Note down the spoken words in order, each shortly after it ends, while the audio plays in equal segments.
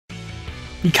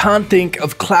You can't think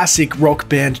of classic rock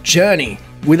band Journey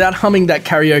without humming that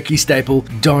karaoke staple,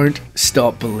 Don't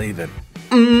Stop Believin'.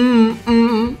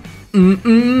 Don't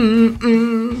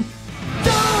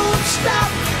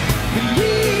stop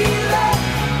believing.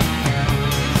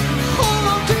 Hold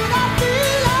on to that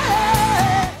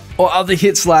feeling. Or other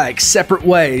hits like Separate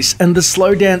Ways and the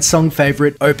slow dance song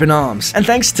favorite Open Arms. And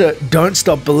thanks to Don't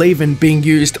Stop Believin' being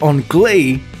used on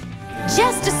Glee,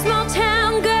 just a small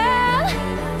town girl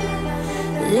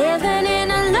living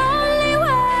in a lonely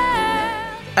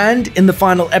world, and in the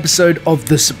final episode of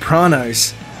The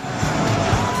Sopranos.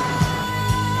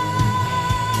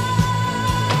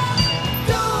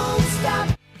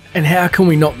 And how can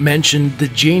we not mention the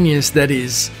genius that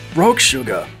is Rock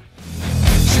Sugar?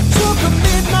 She took a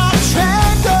midnight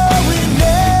train going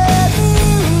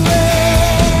everywhere.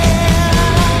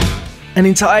 An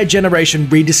entire generation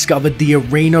rediscovered the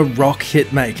arena rock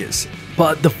hitmakers.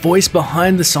 But the voice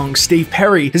behind the song, Steve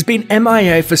Perry, has been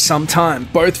MIA for some time,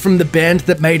 both from the band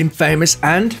that made him famous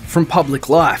and from public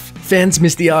life. Fans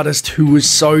miss the artist who was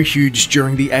so huge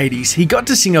during the 80s. He got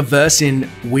to sing a verse in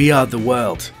We Are the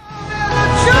World.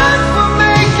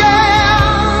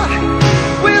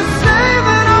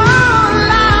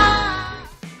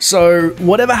 So,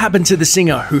 whatever happened to the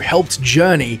singer who helped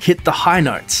Journey hit the high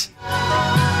notes?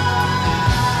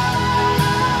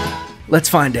 Let's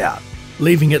find out.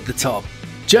 Leaving at the top.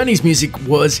 Journey's music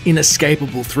was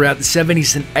inescapable throughout the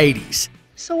 70s and 80s.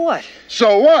 So what?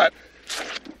 So what?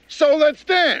 So let's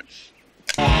dance!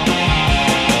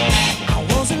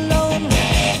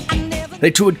 They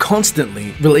toured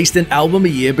constantly, released an album a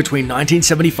year between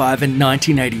 1975 and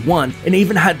 1981, and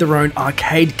even had their own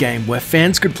arcade game where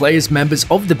fans could play as members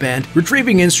of the band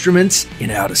retrieving instruments in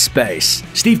outer space.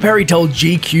 Steve Perry told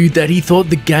GQ that he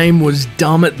thought the game was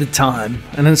dumb at the time,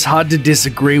 and it's hard to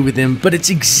disagree with him, but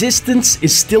its existence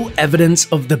is still evidence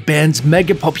of the band's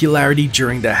mega popularity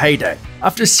during their heyday.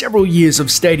 After several years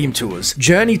of stadium tours,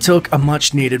 Journey took a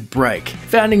much-needed break.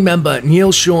 Founding member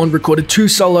Neil Schon recorded 2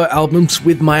 solo albums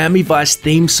with Miami Vice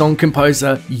theme song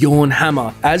composer Jorn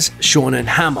Hammer as Schon and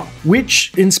Hammer,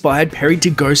 which inspired Perry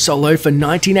to go solo for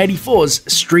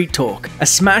 1984's Street Talk, a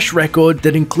smash record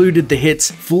that included the hits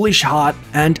Foolish Heart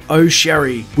and Oh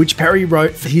Sherry, which Perry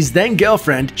wrote for his then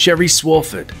girlfriend Sherry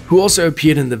Swarford, who also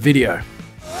appeared in the video.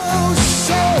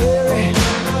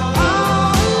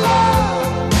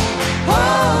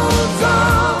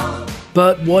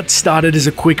 But what started as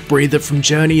a quick breather from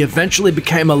Journey eventually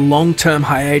became a long-term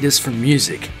hiatus from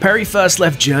music. Perry first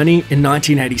left Journey in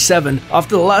 1987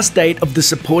 after the last date of the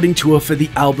supporting tour for the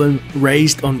album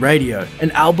Raised on Radio,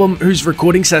 an album whose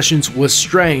recording sessions were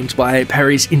strained by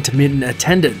Perry's intermittent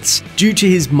attendance due to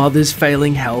his mother's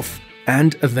failing health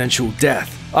and eventual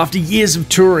death. After years of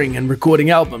touring and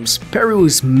recording albums, Perry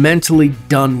was mentally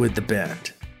done with the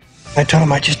band. I told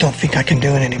him I just don't think I can do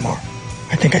it anymore.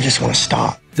 I think I just want to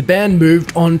stop. The band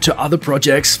moved on to other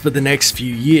projects for the next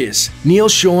few years. Neil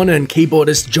Schon and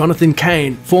keyboardist Jonathan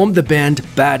Cain formed the band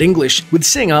Bad English with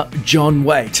singer John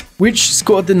Waite, which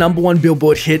scored the #1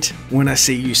 Billboard hit When I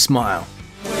See You Smile.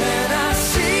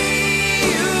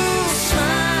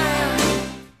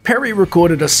 Perry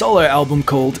recorded a solo album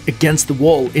called Against the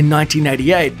Wall in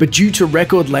 1988, but due to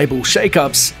record label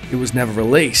shakeups, it was never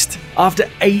released. After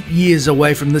 8 years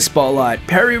away from the spotlight,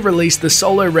 Perry released the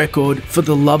solo record For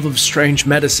the Love of Strange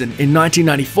Medicine in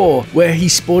 1994, where he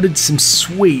sported some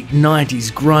sweet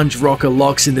 90s grunge rocker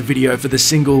locks in the video for the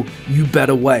single You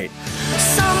Better Wait.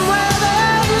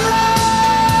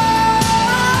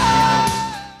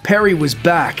 Perry was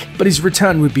back, but his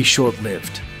return would be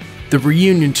short-lived. The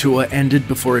reunion tour ended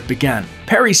before it began.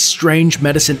 Perry's Strange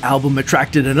Medicine album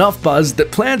attracted enough buzz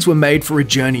that plans were made for a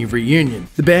Journey reunion.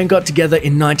 The band got together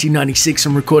in 1996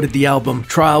 and recorded the album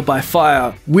Trial by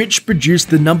Fire, which produced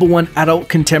the #1 adult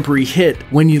contemporary hit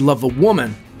When You Love a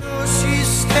Woman.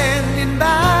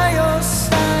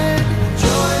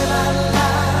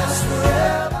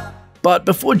 But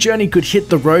before Journey could hit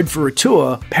the road for a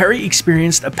tour, Perry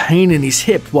experienced a pain in his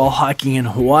hip while hiking in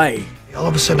Hawaii. All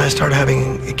of a sudden I started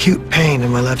having acute pain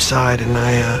in my left side, and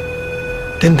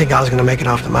I didn't think I was going to make it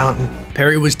off the mountain.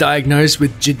 Perry was diagnosed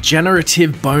with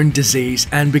degenerative bone disease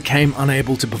and became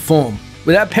unable to perform.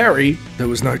 Without Perry, there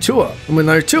was no tour. And with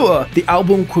no tour, the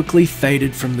album quickly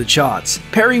faded from the charts.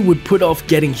 Perry would put off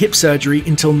getting hip surgery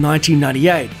until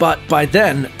 1998, but by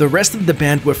then, the rest of the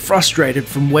band were frustrated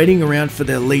from waiting around for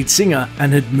their lead singer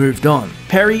and had moved on.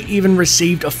 Perry even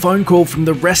received a phone call from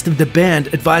the rest of the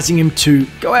band advising him to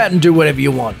go out and do whatever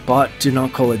you want, but do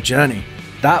not call it Journey.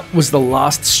 That was the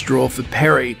last straw for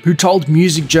Perry, who told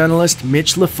music journalist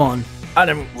Mitch Lafon, I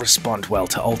don't respond well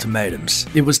to ultimatums.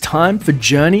 It was time for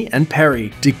Journey and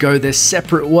Perry to go their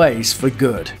separate ways for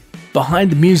good.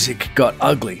 Behind the Music got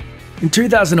ugly. In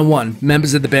 2001,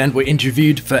 members of the band were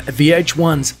interviewed for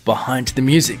VH1's Behind the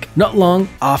Music, not long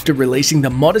after releasing the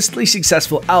modestly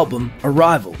successful album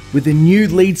Arrival, with a new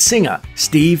lead singer,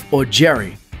 Steve or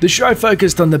Jerry. The show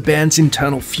focused on the band's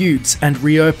internal feuds and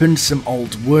reopened some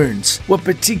old wounds. What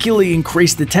particularly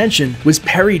increased the tension was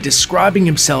Perry describing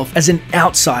himself as an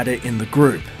outsider in the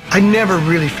group. I never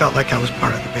really felt like I was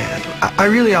part of the band. I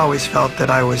really always felt that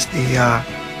I was the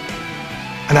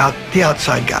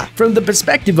outside guy. From the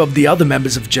perspective of the other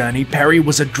members of Journey, Perry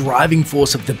was a driving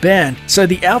force of the band, so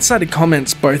the outsider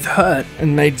comments both hurt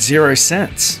and made zero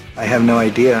sense. I have no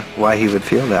idea why he would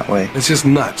feel that way. It's just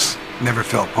nuts. Never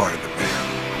felt part of the band.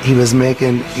 He was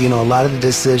making, a lot of the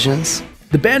decisions.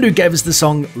 The band who gave us the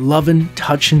song Lovin',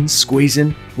 Touchin',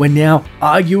 Squeezin' were now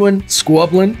arguing,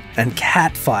 squabbling, and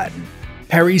catfighting.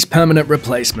 Perry's permanent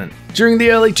replacement. During the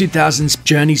early 2000s,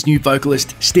 Journey's new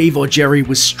vocalist, Steve or Jerry,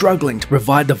 was struggling to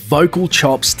provide the vocal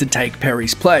chops to take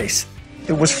Perry's place.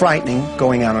 It was frightening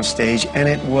going out on stage, and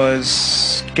it was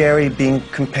scary being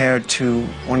compared to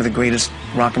one of the greatest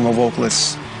rock and roll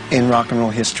vocalists in rock and roll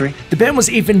history. The band was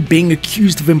even being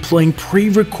accused of employing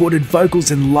pre-recorded vocals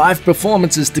in live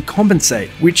performances to compensate,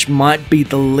 which might be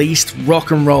the least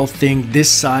rock and roll thing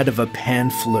this side of a pan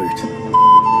flute.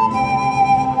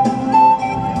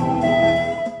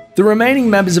 The remaining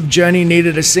members of Journey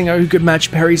needed a singer who could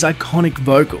match Perry's iconic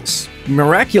vocals.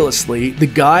 Miraculously, the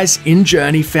guys in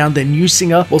Journey found their new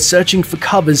singer while searching for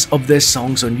covers of their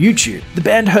songs on YouTube. The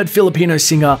band heard Filipino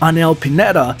singer Arnel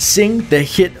Pineda sing their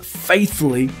hit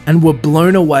Faithfully and were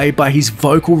blown away by his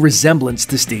vocal resemblance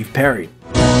to Steve Perry.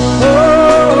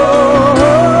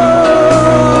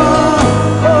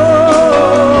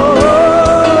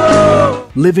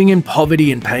 Living in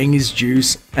poverty and paying his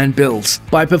dues and bills.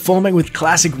 By performing with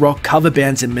classic rock cover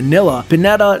bands in Manila,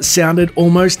 Pineda sounded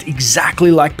almost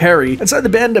exactly like Perry, and so the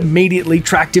band immediately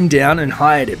tracked him down and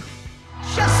hired him.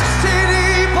 Just a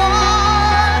city boy,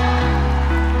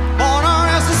 born on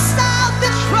the South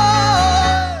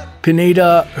Detroit.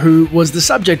 Pineda, who was the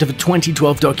subject of a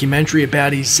 2012 documentary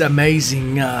about his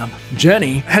amazing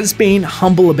journey, has been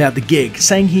humble about the gig,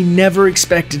 saying he never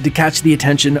expected to catch the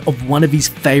attention of one of his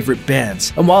favorite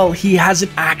bands. And while he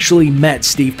hasn't actually met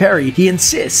Steve Perry, he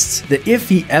insists that if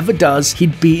he ever does,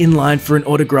 he'd be in line for an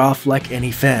autograph like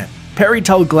any fan. Perry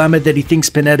told Glamour that he thinks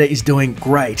Pineda is doing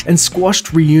great and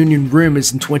squashed reunion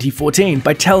rumors in 2014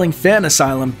 by telling Fan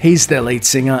Asylum he's their lead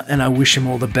singer and I wish him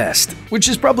all the best. Which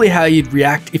is probably how you'd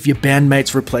react if your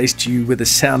bandmates replaced you with a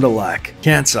sound-alike.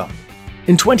 Cancer.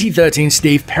 In 2013,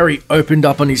 Steve Perry opened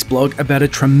up on his blog about a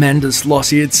tremendous loss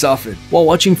he had suffered. While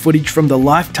watching footage from the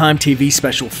Lifetime TV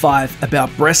special 5 about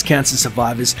breast cancer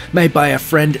survivors made by a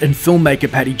friend and filmmaker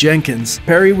Patty Jenkins,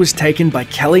 Perry was taken by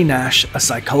Kelly Nash, a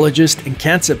psychologist and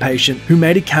cancer patient who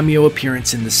made a cameo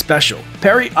appearance in the special.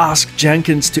 Perry asked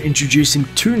Jenkins to introduce him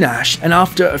to Nash, and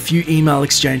after a few email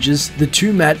exchanges, the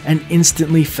two met and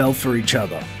instantly fell for each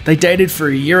other. They dated for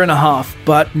a year and a half,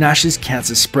 but Nash's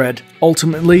cancer spread,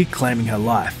 ultimately claiming her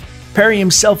life. Perry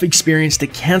himself experienced a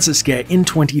cancer scare in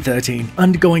 2013,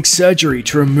 undergoing surgery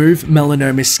to remove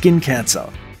melanoma skin cancer.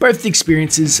 Both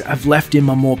experiences have left him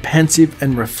a more pensive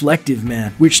and reflective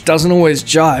man, which doesn't always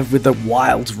jive with the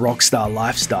wild rock star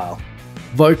lifestyle.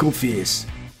 Vocal fears.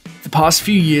 The past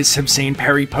few years have seen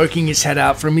Perry poking his head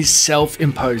out from his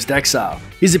self-imposed exile.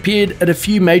 He's appeared at a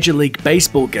few Major League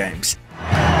Baseball games,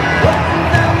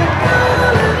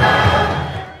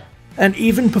 and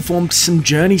even performed some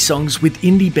Journey songs with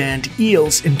indie band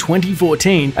Eels in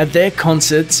 2014 at their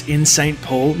concerts in St.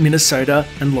 Paul, Minnesota,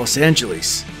 and Los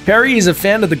Angeles. Perry is a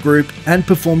fan of the group and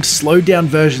performed slowed-down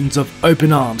versions of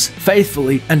Open Arms,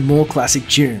 Faithfully, and more classic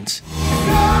tunes.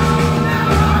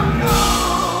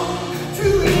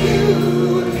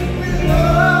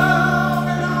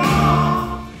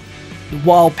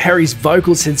 While Perry's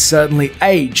vocals had certainly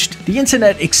aged, the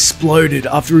internet exploded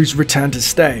after his return to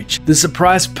stage. The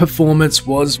surprise performance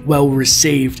was well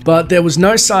received, but there was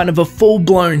no sign of a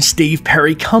full-blown Steve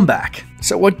Perry comeback.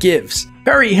 So what gives?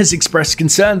 Perry has expressed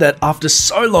concern that after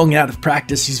so long out of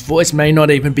practice, his voice may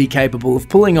not even be capable of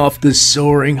pulling off the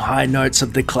soaring high notes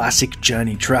of the classic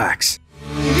Journey tracks.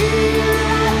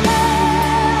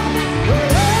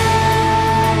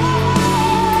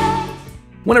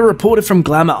 When a reporter from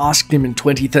Glamour asked him in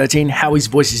 2013 how his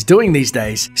voice is doing these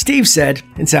days, Steve said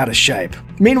it's out of shape.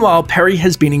 Meanwhile, Perry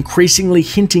has been increasingly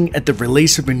hinting at the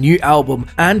release of a new album,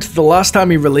 and the last time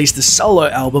he released a solo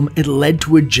album, it led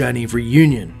to a Journey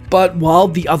reunion. But while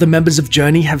the other members of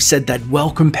Journey have said they'd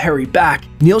welcome Perry back,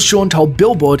 Neil Schon told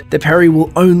Billboard that Perry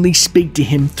will only speak to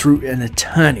him through an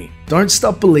attorney. Don't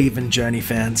stop believing, Journey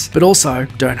fans, but also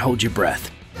don't hold your breath.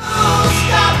 Don't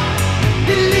stop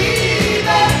believing.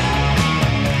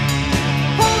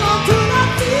 Hold on to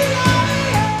that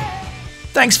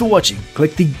feeling. Thanks for watching.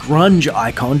 Click the grunge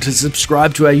icon to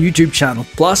subscribe to our YouTube channel.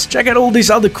 Plus, check out all this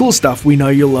other cool stuff we know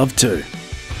you'll love too.